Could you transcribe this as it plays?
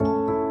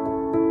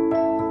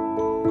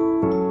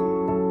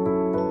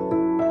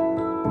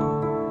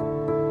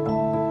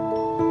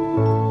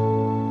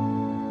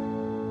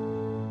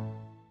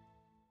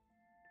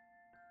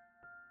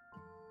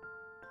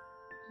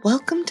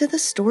to the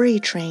Story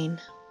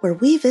Train, where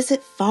we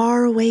visit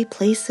faraway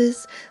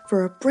places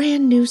for a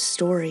brand new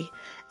story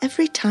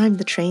every time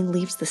the train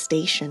leaves the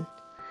station.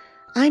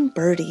 I'm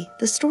Birdie,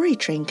 the Story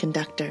Train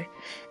conductor,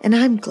 and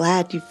I'm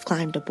glad you've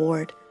climbed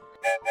aboard.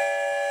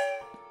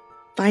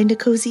 Find a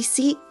cozy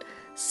seat,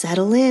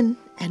 settle in,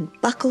 and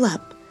buckle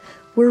up.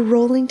 We're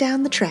rolling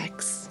down the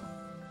tracks.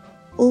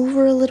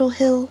 Over a little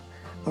hill,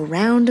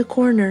 around a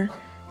corner,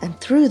 and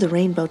through the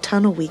rainbow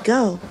tunnel we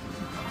go.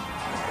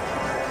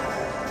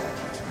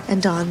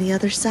 And on the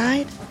other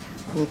side,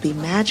 we'll be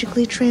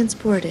magically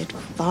transported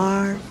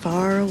far,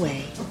 far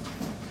away.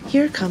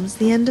 Here comes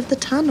the end of the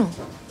tunnel.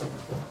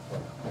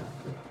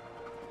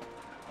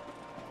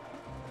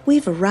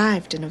 We've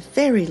arrived in a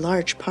very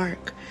large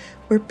park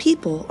where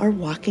people are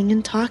walking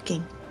and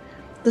talking.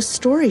 The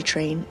story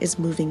train is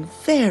moving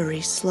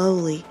very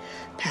slowly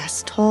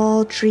past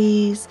tall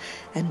trees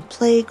and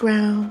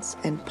playgrounds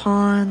and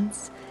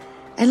ponds.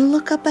 And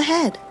look up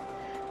ahead.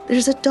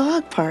 There's a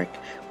dog park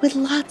with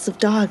lots of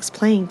dogs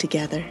playing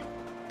together.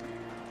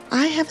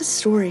 I have a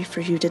story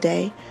for you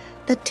today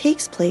that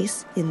takes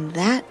place in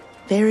that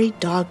very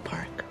dog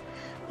park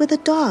with a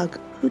dog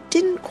who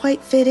didn't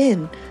quite fit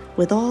in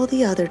with all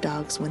the other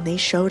dogs when they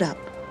showed up.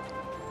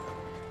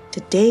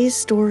 Today's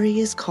story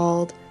is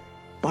called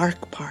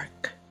Bark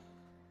Park.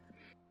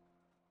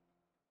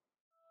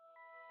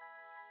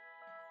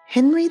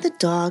 Henry the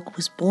dog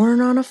was born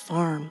on a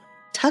farm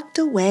tucked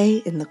away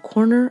in the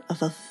corner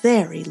of a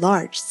very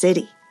large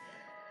city.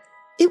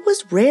 It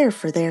was rare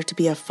for there to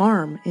be a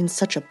farm in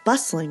such a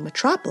bustling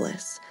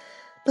metropolis,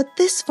 but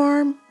this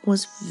farm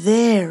was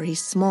very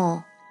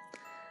small.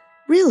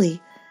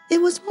 Really,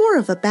 it was more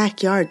of a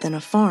backyard than a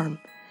farm,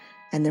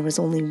 and there was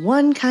only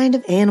one kind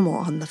of animal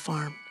on the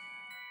farm: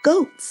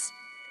 goats.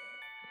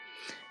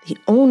 The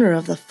owner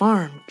of the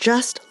farm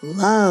just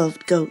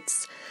loved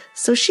goats,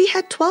 so she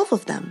had 12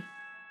 of them.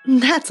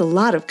 That's a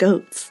lot of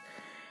goats.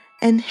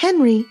 And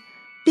Henry,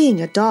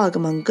 being a dog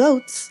among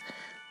goats,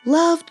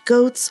 loved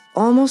goats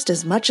almost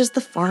as much as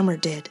the farmer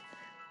did.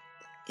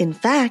 In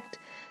fact,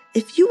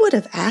 if you would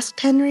have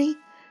asked Henry,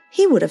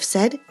 he would have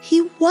said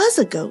he was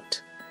a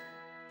goat.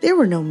 There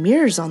were no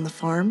mirrors on the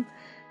farm,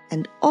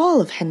 and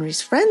all of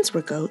Henry's friends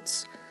were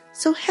goats,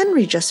 so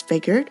Henry just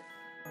figured,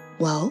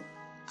 well,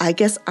 I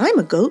guess I'm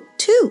a goat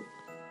too.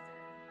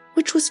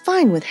 Which was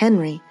fine with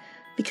Henry,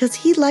 because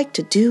he liked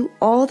to do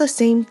all the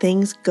same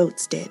things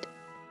goats did.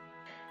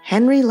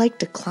 Henry liked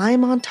to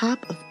climb on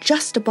top of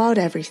just about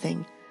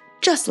everything,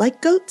 just like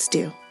goats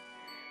do.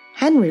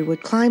 Henry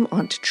would climb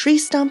onto tree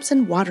stumps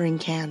and watering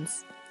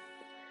cans.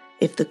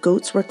 If the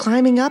goats were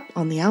climbing up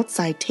on the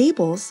outside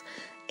tables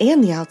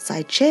and the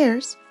outside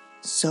chairs,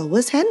 so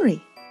was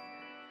Henry.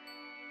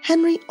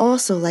 Henry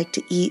also liked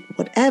to eat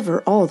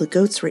whatever all the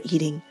goats were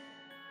eating,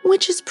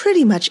 which is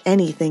pretty much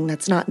anything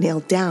that's not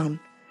nailed down.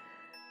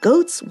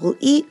 Goats will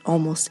eat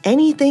almost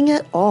anything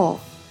at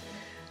all.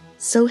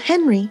 So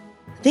Henry,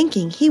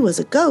 thinking he was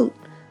a goat,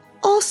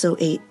 also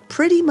ate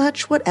pretty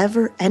much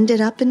whatever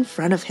ended up in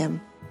front of him.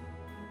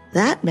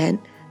 That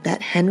meant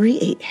that Henry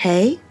ate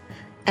hay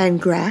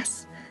and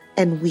grass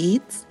and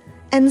weeds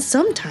and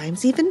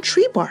sometimes even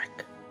tree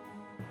bark.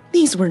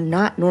 These were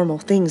not normal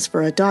things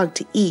for a dog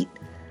to eat,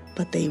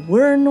 but they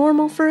were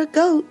normal for a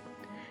goat.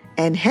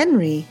 And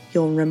Henry,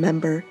 you'll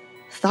remember,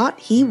 thought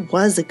he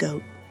was a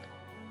goat.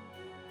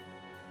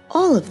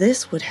 All of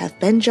this would have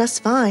been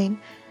just fine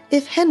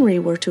if Henry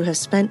were to have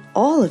spent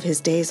all of his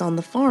days on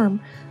the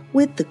farm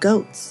with the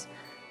goats.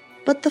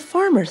 But the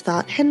farmer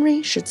thought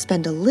Henry should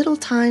spend a little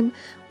time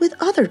with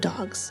other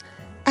dogs,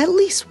 at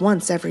least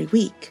once every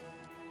week.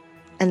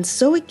 And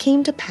so it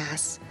came to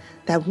pass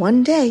that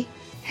one day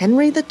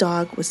Henry the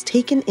dog was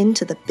taken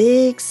into the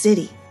big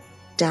city,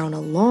 down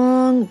a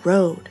long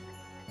road,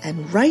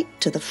 and right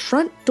to the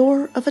front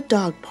door of a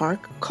dog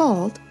park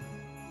called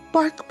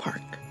Bark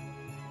Park.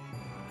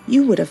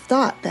 You would have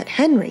thought that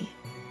Henry,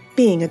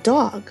 being a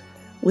dog,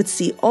 would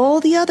see all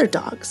the other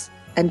dogs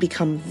and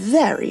become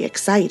very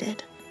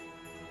excited.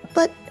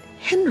 But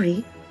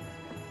Henry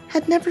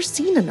had never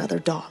seen another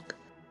dog.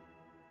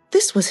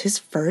 This was his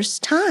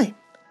first time,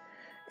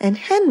 and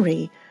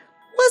Henry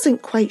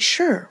wasn't quite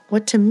sure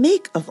what to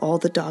make of all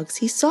the dogs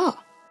he saw.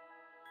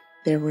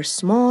 There were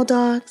small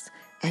dogs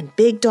and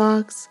big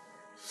dogs,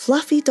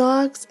 fluffy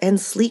dogs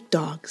and sleek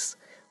dogs,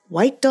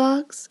 white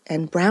dogs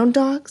and brown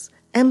dogs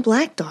and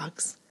black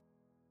dogs,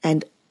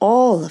 and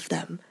all of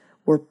them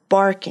were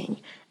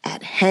barking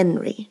at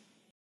Henry.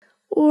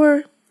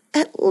 Or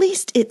at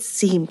least it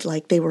seemed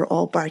like they were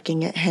all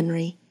barking at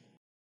Henry.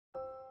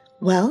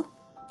 Well,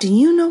 do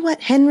you know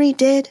what Henry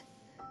did?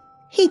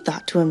 He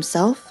thought to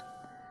himself,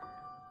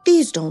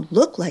 these don't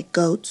look like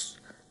goats,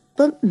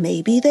 but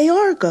maybe they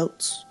are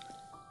goats.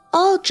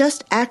 I'll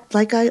just act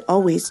like I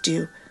always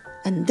do,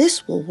 and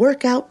this will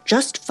work out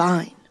just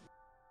fine.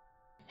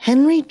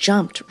 Henry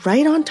jumped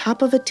right on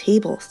top of a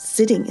table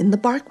sitting in the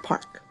Bark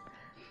Park.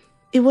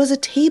 It was a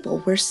table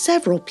where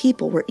several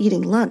people were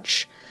eating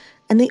lunch,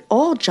 and they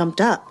all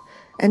jumped up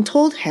and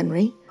told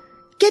Henry,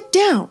 "Get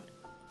down!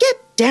 Get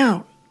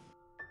down!"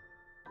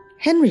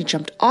 Henry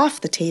jumped off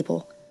the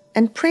table,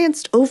 and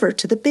pranced over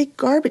to the big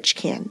garbage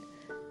can,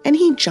 and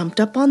he jumped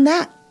up on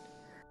that.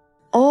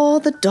 All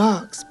the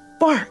dogs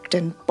barked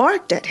and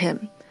barked at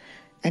him,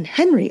 and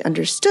Henry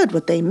understood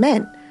what they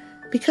meant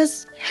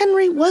because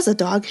Henry was a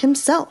dog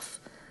himself.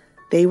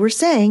 They were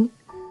saying,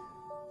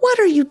 "What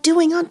are you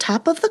doing on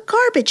top of the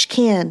garbage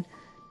can?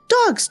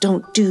 Dogs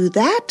don't do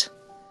that."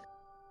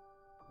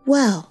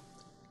 Well,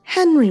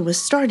 Henry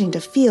was starting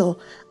to feel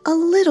a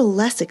little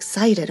less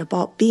excited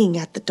about being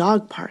at the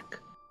dog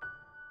park.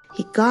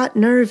 He got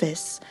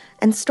nervous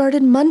and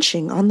started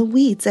munching on the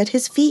weeds at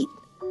his feet.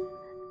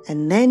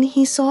 And then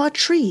he saw a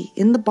tree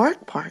in the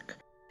bark park,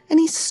 and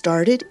he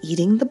started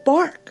eating the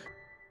bark.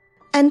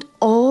 And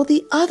all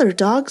the other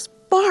dogs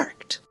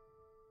barked.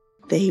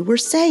 They were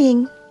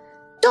saying,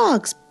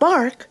 "Dogs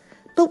bark,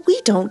 but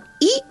we don't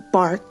eat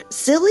bark,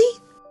 silly."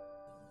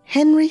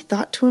 Henry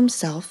thought to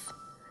himself,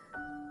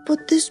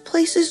 "But this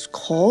place is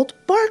called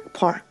Bark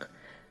Park,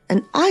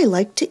 and I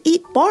like to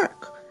eat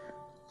bark.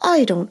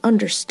 I don't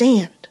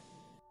understand."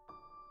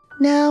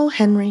 Now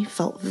Henry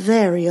felt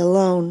very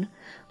alone,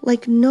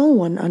 like no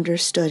one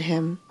understood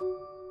him.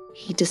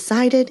 He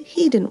decided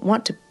he didn't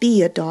want to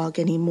be a dog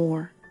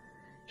anymore.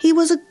 He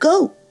was a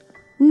goat,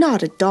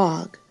 not a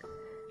dog,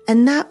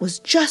 and that was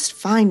just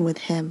fine with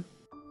him.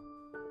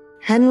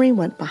 Henry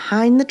went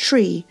behind the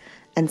tree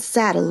and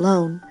sat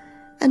alone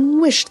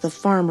and wished the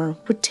farmer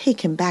would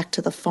take him back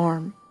to the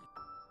farm.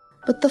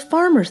 But the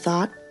farmer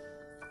thought,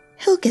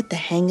 "He'll get the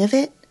hang of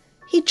it.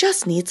 He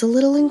just needs a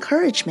little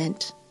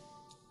encouragement."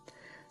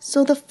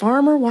 So the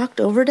farmer walked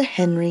over to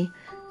Henry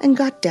and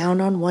got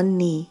down on one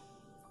knee.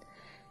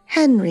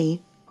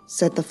 "Henry,"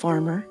 said the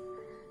farmer,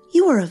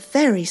 "you are a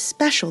very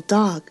special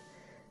dog.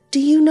 Do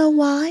you know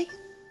why?"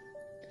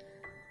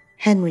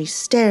 Henry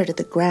stared at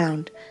the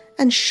ground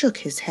and shook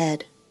his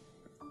head.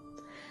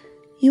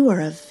 "You are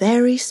a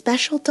very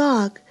special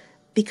dog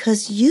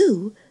because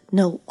you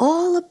know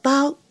all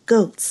about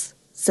goats,"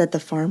 said the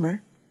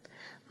farmer.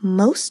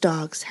 "Most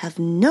dogs have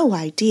no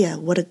idea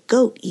what a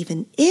goat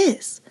even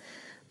is,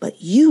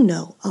 but you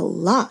know a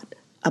lot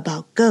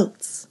about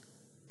goats."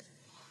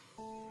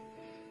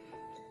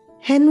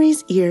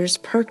 Henry's ears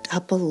perked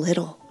up a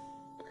little.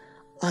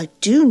 "I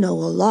do know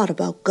a lot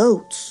about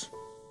goats."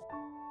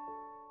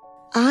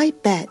 "I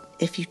bet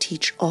if you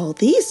teach all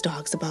these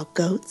dogs about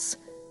goats,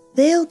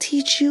 they'll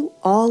teach you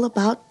all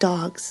about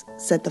dogs,"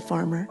 said the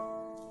farmer.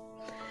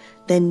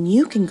 "Then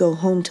you can go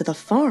home to the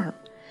farm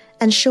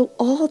and show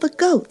all the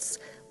goats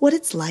what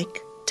it's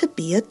like to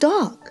be a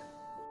dog."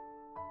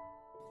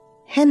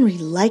 Henry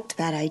liked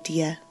that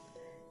idea.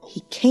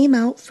 He came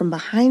out from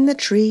behind the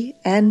tree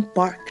and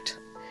barked.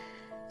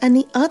 And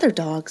the other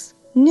dogs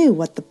knew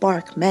what the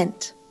bark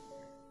meant.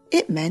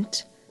 It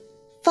meant,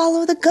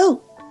 "Follow the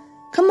goat.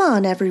 Come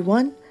on,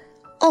 everyone.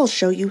 I'll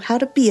show you how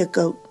to be a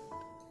goat."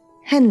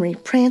 Henry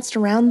pranced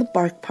around the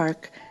bark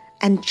park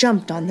and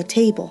jumped on the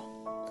table.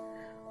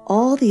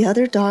 All the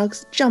other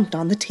dogs jumped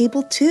on the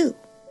table too.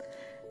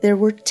 There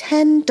were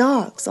 10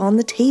 dogs on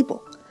the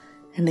table,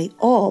 and they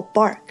all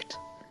barked.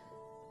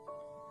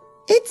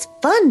 "It's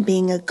fun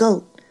being a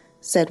goat,"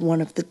 said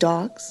one of the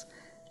dogs,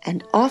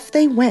 and off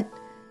they went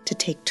to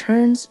take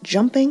turns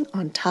jumping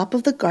on top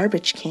of the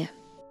garbage can.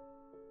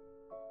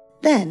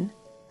 Then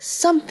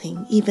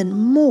something even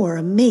more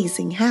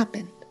amazing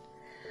happened.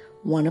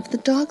 One of the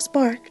dogs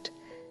barked,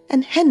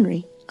 and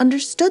Henry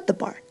understood the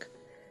bark.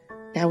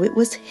 Now it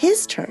was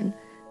his turn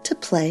to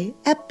play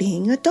at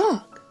being a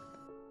dog.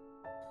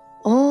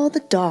 All the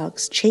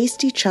dogs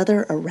chased each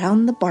other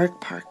around the bark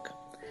park.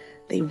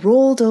 They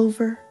rolled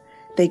over,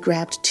 they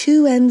grabbed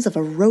 2 ends of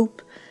a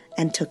rope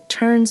and took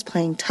turns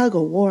playing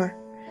tug-of-war.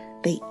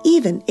 They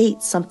even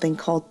ate something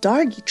called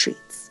doggy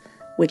treats,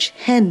 which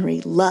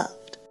Henry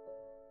loved.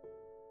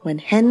 When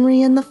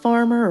Henry and the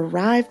farmer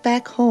arrived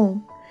back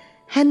home,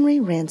 Henry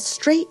ran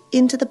straight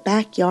into the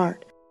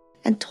backyard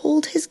and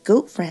told his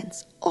goat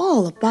friends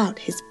all about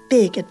his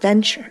big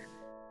adventure.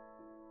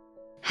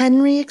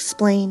 Henry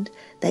explained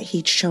that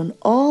he'd shown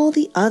all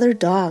the other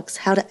dogs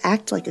how to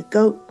act like a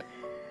goat,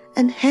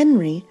 and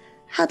Henry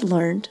had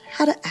learned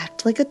how to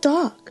act like a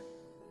dog.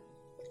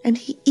 And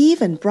he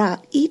even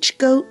brought each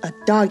goat a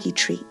doggy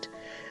treat,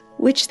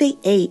 which they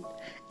ate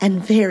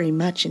and very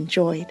much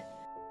enjoyed.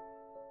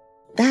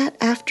 That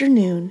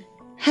afternoon,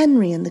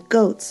 Henry and the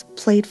goats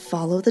played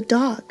follow the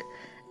dog,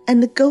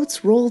 and the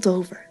goats rolled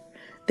over.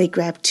 They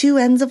grabbed 2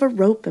 ends of a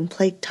rope and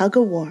played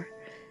tug-of-war,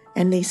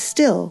 and they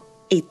still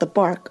ate the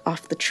bark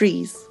off the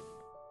trees.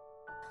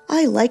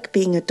 "I like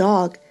being a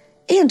dog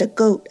and a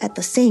goat at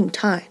the same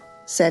time,"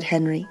 said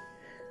Henry.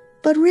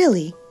 But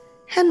really,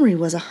 Henry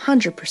was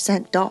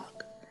 100% dog.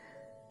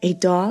 A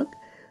dog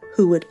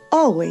who would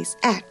always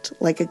act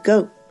like a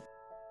goat.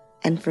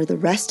 And for the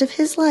rest of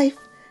his life,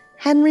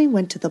 Henry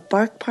went to the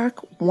bark park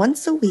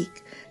once a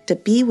week to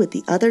be with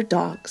the other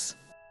dogs.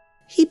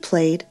 He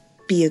played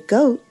be a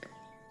goat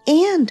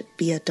and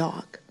be a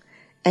dog,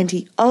 and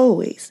he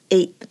always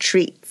ate the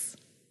treats.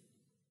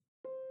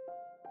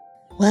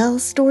 Well,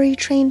 Story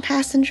Train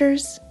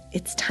passengers,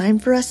 it's time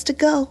for us to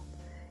go.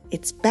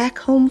 It's back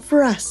home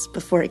for us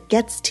before it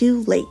gets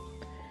too late.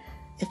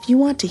 If you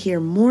want to hear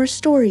more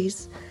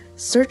stories,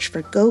 search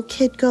for Go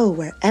Kid Go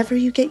wherever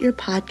you get your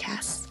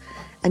podcasts,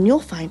 and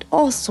you'll find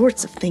all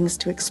sorts of things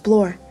to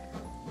explore.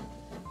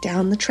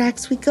 Down the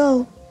tracks we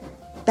go,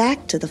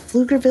 back to the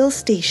Pflugerville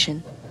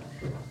station.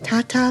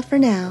 Ta-ta for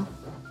now.